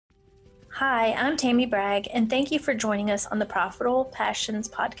Hi, I'm Tammy Bragg, and thank you for joining us on the Profitable Passions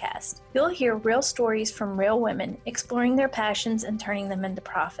podcast. You'll hear real stories from real women exploring their passions and turning them into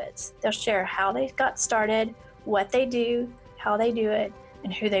profits. They'll share how they got started, what they do, how they do it,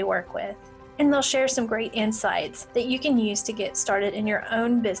 and who they work with. And they'll share some great insights that you can use to get started in your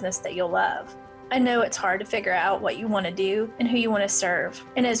own business that you'll love. I know it's hard to figure out what you want to do and who you want to serve.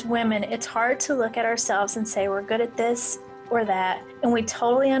 And as women, it's hard to look at ourselves and say we're good at this or that, and we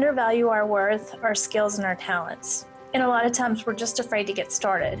totally undervalue our worth, our skills, and our talents. And a lot of times we're just afraid to get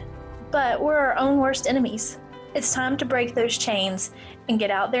started. But we're our own worst enemies. It's time to break those chains and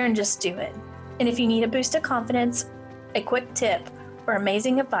get out there and just do it. And if you need a boost of confidence, a quick tip, or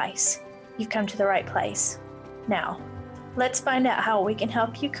amazing advice, you've come to the right place. Now, let's find out how we can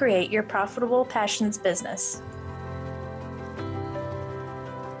help you create your profitable passions business.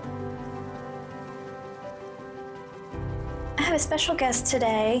 I have a special guest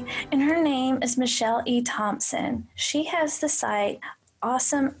today, and her name is Michelle E. Thompson. She has the site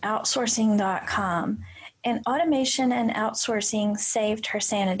awesomeoutsourcing.com, and automation and outsourcing saved her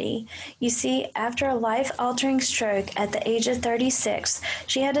sanity. You see, after a life-altering stroke at the age of 36,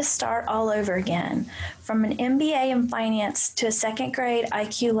 she had to start all over again, from an MBA in finance to a second-grade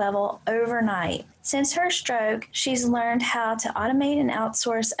IQ level overnight. Since her stroke, she's learned how to automate and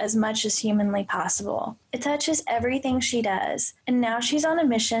outsource as much as humanly possible. It touches everything she does, and now she's on a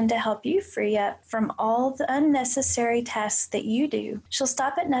mission to help you free up from all the unnecessary tasks that you do. She'll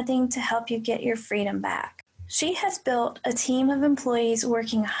stop at nothing to help you get your freedom back. She has built a team of employees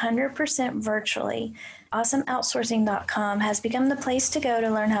working 100% virtually. AwesomeOutsourcing.com has become the place to go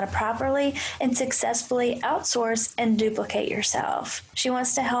to learn how to properly and successfully outsource and duplicate yourself. She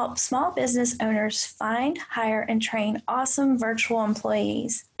wants to help small business owners find, hire, and train awesome virtual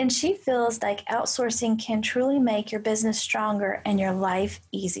employees. And she feels like outsourcing can truly make your business stronger and your life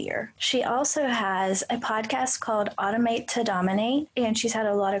easier. She also has a podcast called Automate to Dominate, and she's had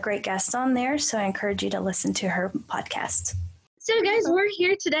a lot of great guests on there, so I encourage you to listen to her podcast. So guys, we're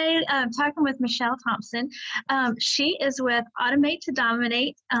here today talking with Michelle Thompson. She is with Automate to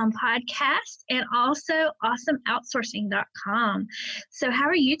Dominate podcast and also awesomeoutsourcing.com. So how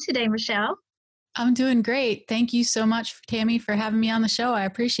are you today, Michelle? I'm doing great. Thank you so much, Tammy, for having me on the show. I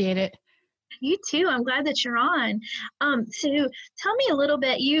appreciate it. You too. I'm glad that you're on. So tell me a little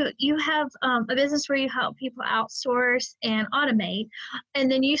bit. You have a business where you help people outsource and automate,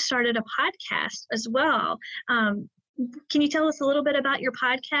 and then you started a podcast as well. Can you tell us a little bit about your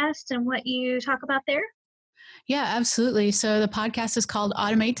podcast and what you talk about there? Yeah, absolutely. So the podcast is called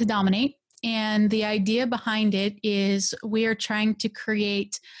Automate to Dominate. And the idea behind it is we are trying to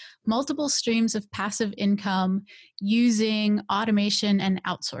create multiple streams of passive income using automation and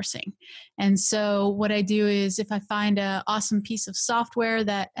outsourcing. And so what I do is if I find an awesome piece of software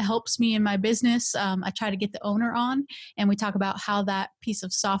that helps me in my business, I try to get the owner on, and we talk about how that piece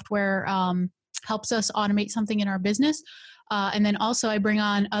of software helps us automate something in our business. And then also I bring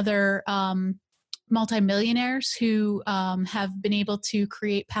on other multimillionaires who have been able to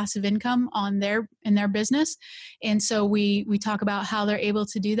create passive income in their business. And so we talk about how they're able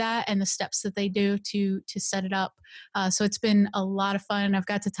to do that and the steps that they do to set it up. So it's been a lot of fun. I've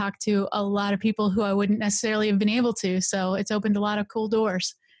got to talk to a lot of people who I wouldn't necessarily have been able to. So it's opened a lot of cool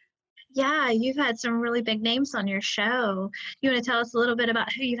doors. Yeah, you've had some really big names on your show. You want to tell us a little bit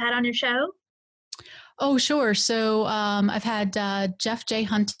about who you've had on your show? Oh, sure. So I've had Jeff J.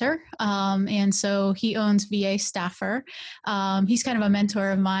 Hunter, and so he owns VA Staffer. He's kind of a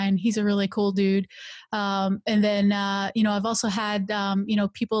mentor of mine. He's a really cool dude. And then, I've also had,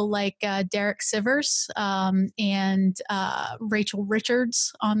 people like Derek Sivers and Rachel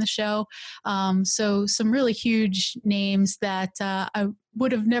Richards on the show. So some really huge names that I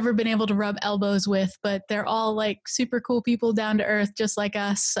would have never been able to rub elbows with, but they're all like super cool people, down to earth, just like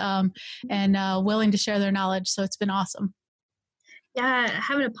us, and willing to share their knowledge. So it's been awesome. Yeah,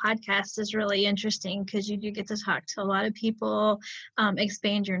 having a podcast is really interesting because you do get to talk to a lot of people,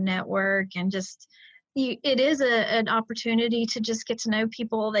 expand your network, and just it is an opportunity to just get to know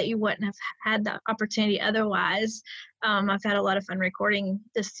people that you wouldn't have had the opportunity otherwise. I've had a lot of fun recording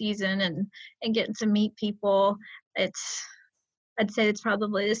this season and getting to meet people. I'd say it's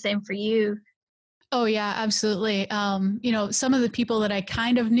probably the same for you. Oh yeah, absolutely. Some of the people that I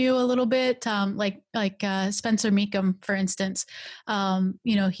kind of knew a little bit, like Spencer Meekum, for instance.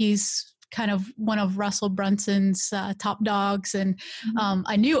 He's kind of one of Russell Brunson's top dogs, and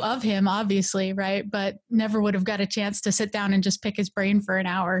I knew of him, obviously, right? But never would have got a chance to sit down and just pick his brain for an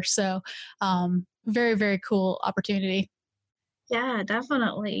hour. So, very, very cool opportunity. Yeah,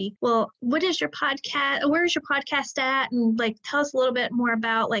 definitely. Well, what is your podcast? Where's your podcast at? And like, tell us a little bit more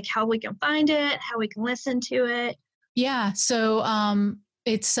about like how we can find it, how we can listen to it. Yeah. So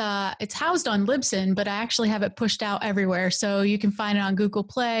it's housed on Libsyn, but I actually have it pushed out everywhere. So you can find it on Google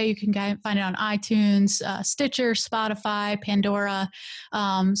Play. You can find it on iTunes, Stitcher, Spotify, Pandora.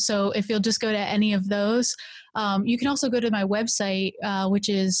 So if you'll just go to any of those, you can also go to my website, which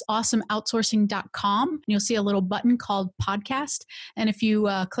is awesomeoutsourcing.com. And you'll see a little button called podcast. And if you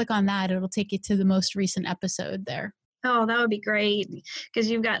click on that, it'll take you to the most recent episode there. Oh, that would be great because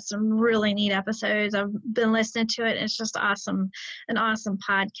you've got some really neat episodes. I've been listening to it. It's just awesome, an awesome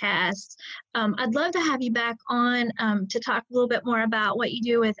podcast. I'd love to have you back on to talk a little bit more about what you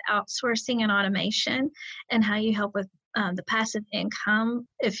do with outsourcing and automation and how you help with the passive income.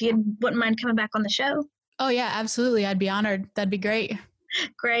 If you wouldn't mind coming back on the show. Oh, yeah, absolutely. I'd be honored. That'd be great.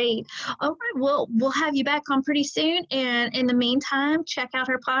 Great. All right. Well, we'll have you back on pretty soon. And in the meantime, check out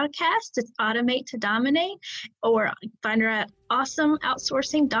her podcast. It's Automate to Dominate, or find her at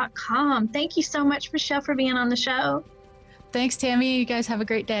awesomeoutsourcing.com. Thank you so much, Michelle, for being on the show. Thanks, Tammy. You guys have a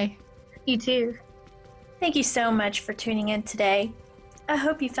great day. You too. Thank you so much for tuning in today. I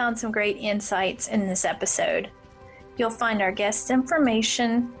hope you found some great insights in this episode. You'll find our guest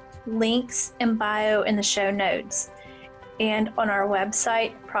information, links, and bio in the show notes, and on our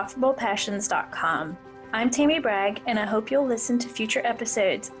website, profitablepassions.com. I'm Tammy Bragg, and I hope you'll listen to future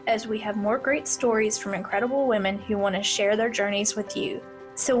episodes as we have more great stories from incredible women who want to share their journeys with you.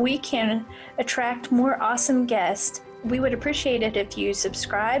 So we can attract more awesome guests, we would appreciate it if you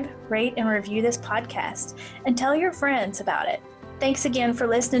subscribe, rate, and review this podcast, and tell your friends about it. Thanks again for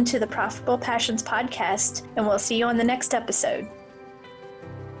listening to the Profitable Passions podcast, and we'll see you on the next episode.